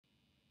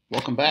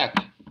Welcome back.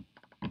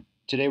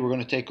 Today we're going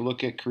to take a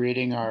look at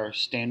creating our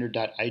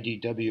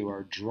standard.idw,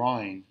 our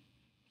drawing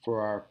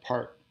for our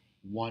part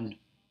 1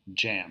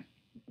 jam.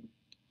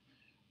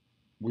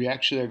 We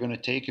actually are going to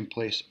take and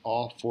place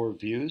all 4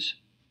 views,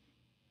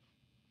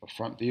 a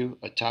front view,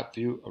 a top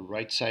view, a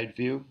right side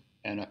view,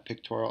 and a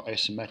pictorial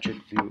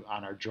isometric view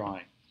on our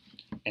drawing.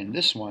 And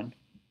this one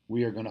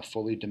we are going to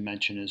fully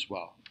dimension as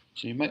well.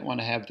 So you might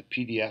want to have the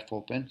PDF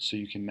open so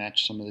you can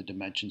match some of the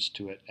dimensions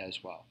to it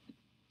as well.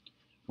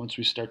 Once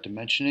we start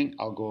dimensioning,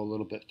 I'll go a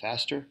little bit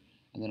faster,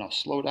 and then I'll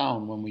slow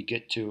down when we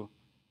get to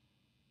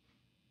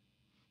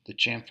the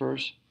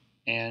chamfers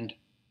and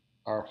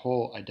our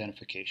hole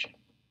identification.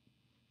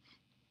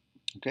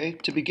 Okay,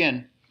 to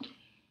begin,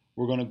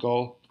 we're going to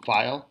go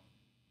File.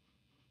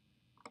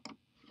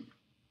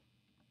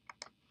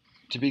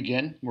 To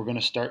begin, we're going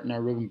to start in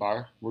our ribbon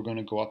bar. We're going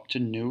to go up to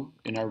New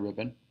in our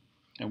ribbon,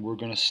 and we're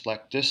going to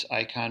select this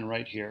icon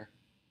right here,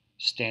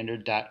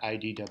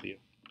 standard.idw,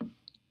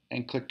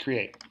 and click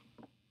Create.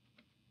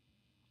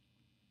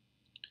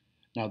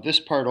 Now this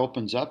part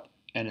opens up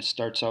and it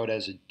starts out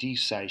as a D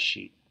size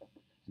sheet,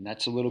 and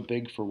that's a little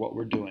big for what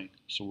we're doing.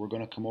 So we're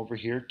going to come over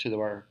here to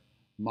our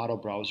model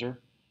browser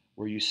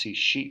where you see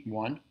sheet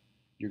 1.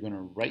 You're going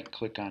to right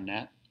click on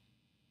that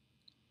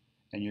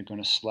and you're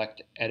going to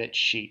select Edit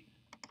Sheet.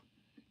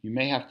 You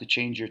may have to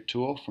change your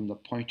tool from the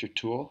pointer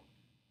tool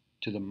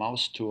to the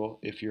mouse tool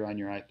if you're on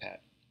your iPad.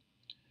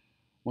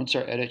 Once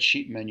our Edit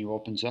Sheet menu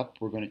opens up,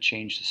 we're going to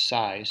change the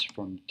size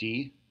from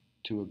D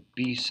to a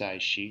B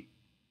size sheet,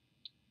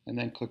 and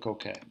then click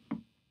OK.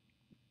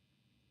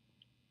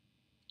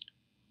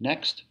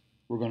 Next,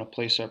 we're going to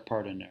place our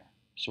part in there.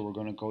 So we're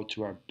going to go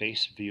to our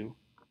base view,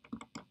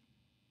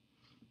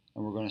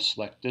 and we're going to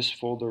select this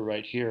folder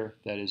right here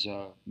that is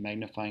a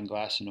magnifying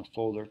glass in a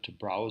folder to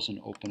browse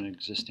and open an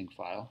existing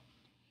file.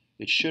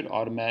 It should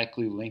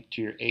automatically link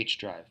to your H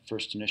drive,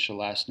 first initial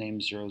last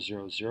name 000,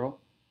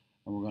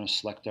 and we're going to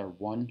select our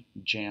 1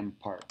 jam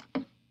part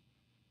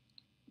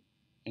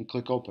and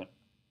click Open.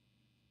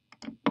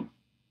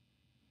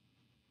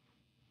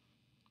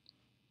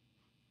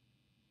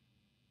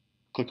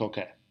 Click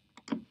OK.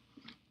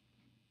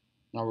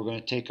 Now we're going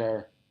to take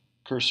our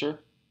cursor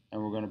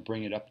and we're going to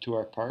bring it up to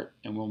our part,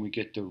 and when we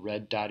get the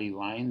red dotted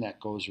line that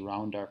goes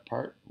around our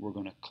part, we're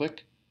going to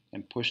click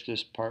and push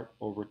this part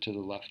over to the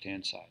left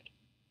hand side.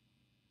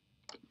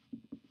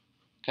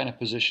 Kind of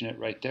position it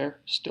right there,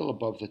 still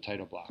above the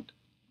title block.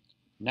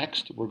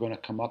 Next, we're going to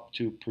come up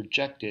to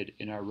Projected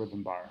in our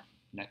ribbon bar.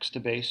 Next to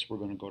Base, we're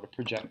going to go to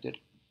Projected,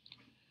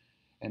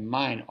 and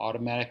mine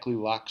automatically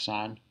locks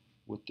on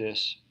with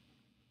this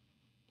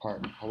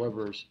part.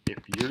 However,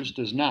 if yours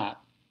does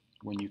not,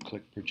 when you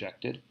click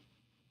Projected,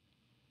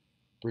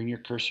 bring your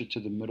cursor to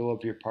the middle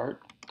of your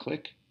part,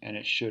 click, and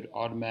it should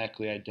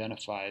automatically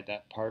identify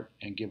that part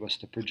and give us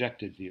the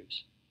projected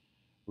views.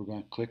 We're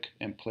going to click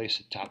and place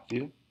a top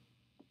view.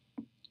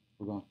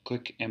 We're going to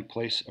click and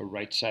place a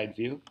right side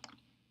view.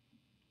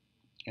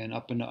 And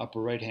up in the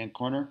upper right hand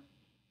corner,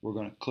 we're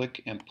going to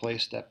click and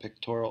place that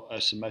pictorial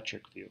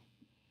isometric view.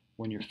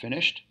 When you're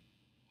finished,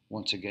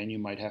 once again, you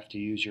might have to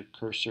use your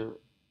cursor,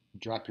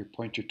 drop your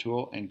pointer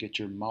tool, and get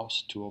your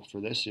mouse tool for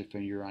this if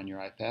you're on your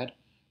iPad.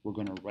 We're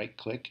going to right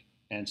click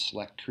and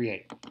select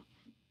Create.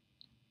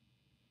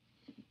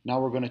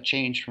 Now we're going to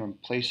change from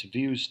Place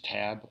Views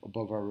tab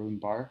above our ribbon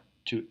bar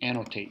to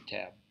Annotate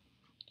tab.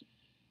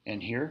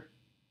 And here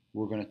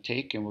we're going to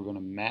take and we're going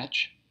to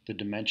match the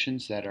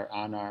dimensions that are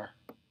on our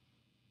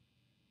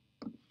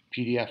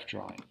PDF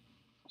drawing.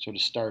 So to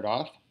start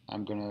off,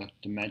 I'm going to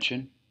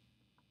dimension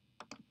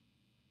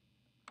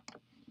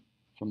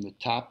from the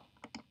top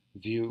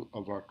view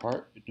of our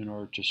part in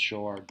order to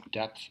show our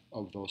depth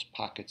of those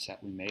pockets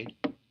that we made.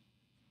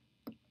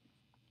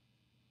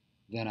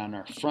 Then on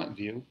our front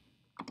view,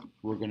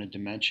 we're going to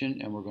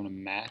dimension and we're going to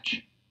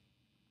match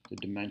the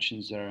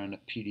dimensions that are on the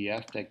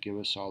PDF that give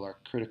us all our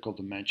critical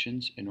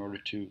dimensions in order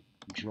to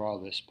draw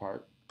this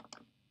part.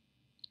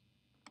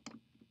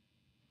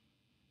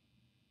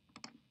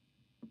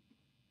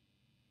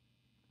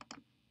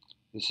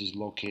 This is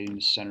locating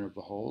the center of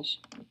the holes.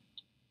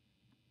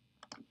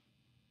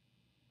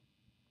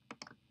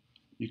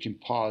 You can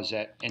pause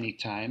at any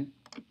time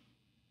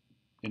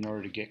in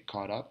order to get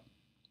caught up.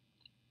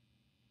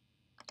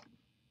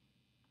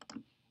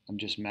 I'm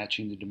just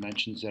matching the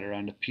dimensions that are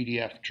on the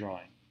PDF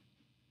drawing.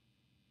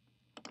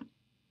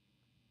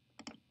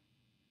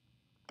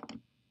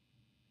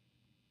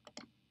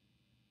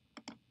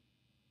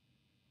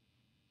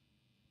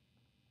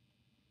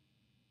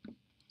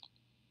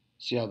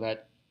 See how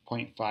that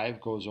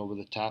 0.5 goes over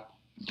the top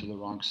to the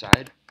wrong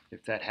side?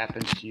 If that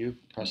happens to you,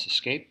 press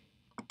Escape,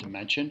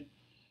 Dimension.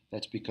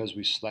 That's because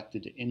we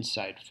selected the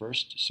inside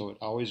first, so it's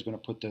always going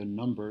to put the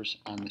numbers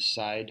on the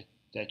side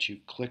that you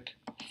click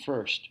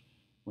first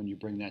when you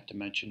bring that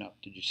dimension up.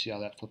 Did you see how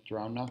that flipped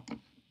around now?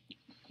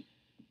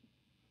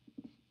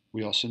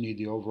 We also need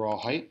the overall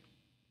height.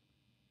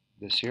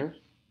 This here,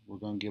 we're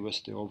going to give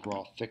us the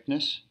overall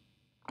thickness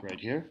right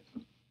here.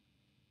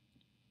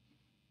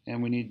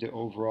 And we need the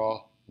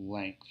overall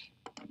length.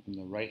 from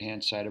the right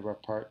hand side of our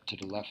part to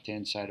the left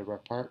hand side of our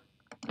part.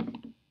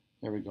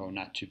 There we go,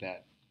 not too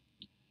bad.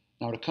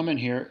 Now to come in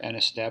here and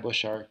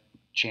establish our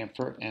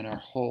chamfer and our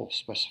hole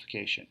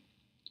specification.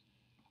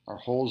 Our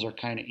holes are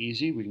kind of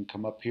easy. We can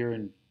come up here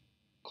and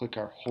click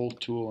our hole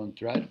tool and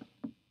thread.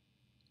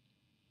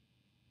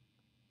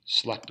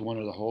 Select one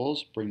of the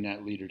holes, bring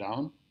that leader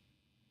down.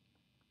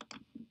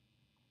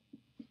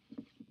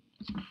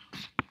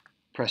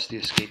 Press the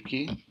escape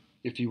key.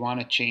 If you want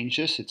to change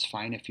this, it's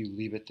fine if you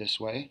leave it this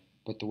way.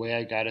 But the way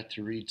I got it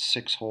to read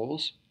 6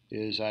 holes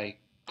is I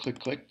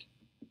clicked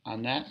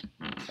on that.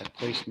 I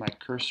placed my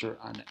cursor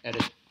on the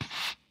edit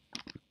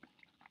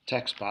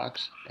text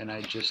box and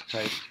I just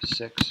typed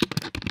 6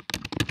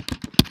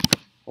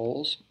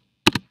 holes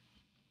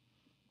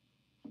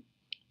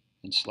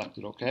and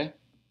selected OK.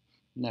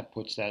 And that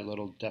puts that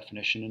little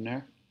definition in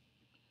there.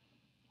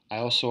 I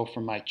also,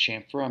 for my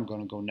chamfer, I'm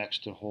going to go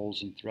next to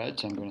holes and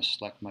threads. I'm going to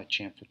select my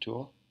chamfer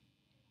tool.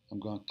 I'm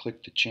going to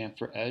click the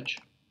chamfer edge.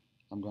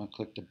 I'm going to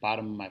click the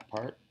bottom of my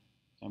part.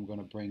 I'm going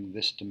to bring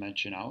this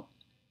dimension out.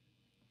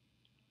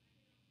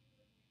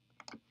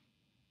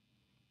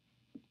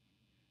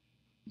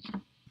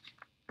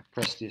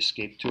 Press the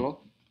escape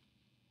tool.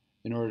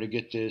 In order to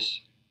get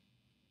this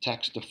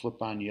text to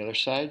flip on the other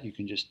side, you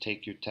can just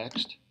take your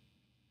text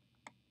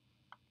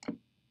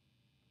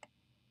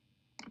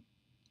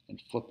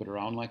and flip it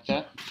around like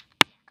that.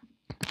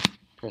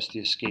 Press the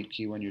escape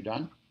key when you're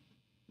done.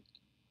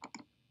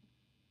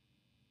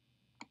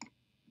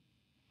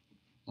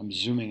 I'm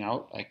zooming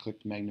out. I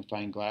click the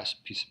magnifying glass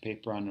piece of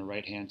paper on the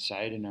right hand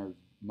side in our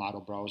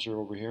model browser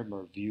over here,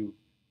 our view,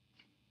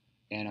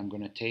 and I'm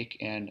going to take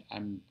and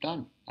I'm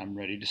done. I'm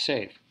ready to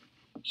save.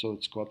 So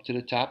let's go up to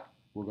the top.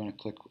 We're going to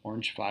click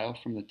orange file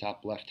from the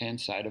top left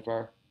hand side of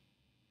our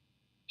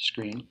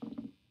screen.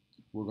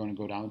 We're going to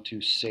go down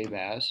to save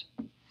as.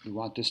 We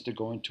want this to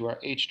go into our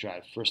H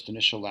drive. First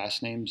initial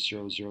last name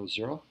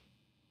 000.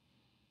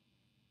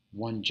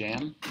 1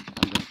 Jam.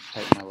 I'm going to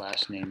type my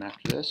last name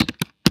after this.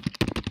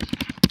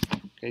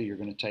 Okay, you're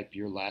going to type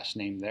your last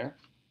name there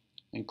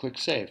and click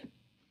save.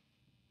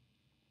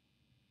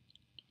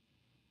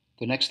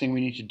 The next thing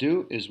we need to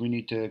do is we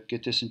need to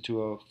get this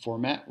into a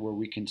format where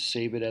we can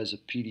save it as a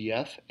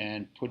PDF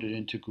and put it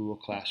into Google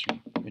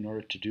Classroom. In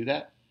order to do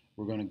that,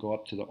 we're going to go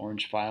up to the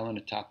orange file in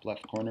the top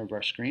left corner of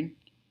our screen.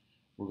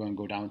 We're going to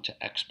go down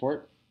to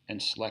export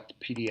and select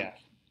PDF.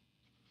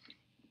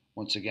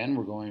 Once again,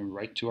 we're going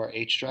right to our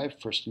H drive,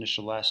 first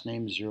initial last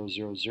name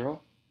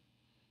 000.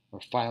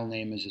 Our file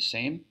name is the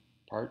same,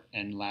 part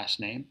and last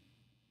name,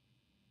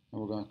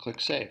 and we're going to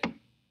click save.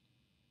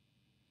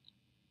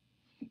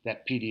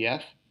 That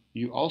PDF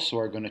you also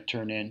are going to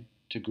turn in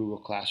to Google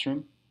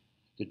Classroom.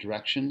 The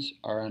directions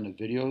are on the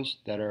videos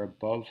that are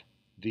above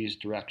these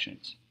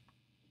directions.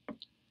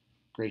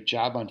 Great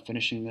job on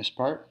finishing this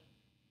part.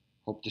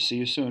 Hope to see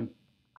you soon.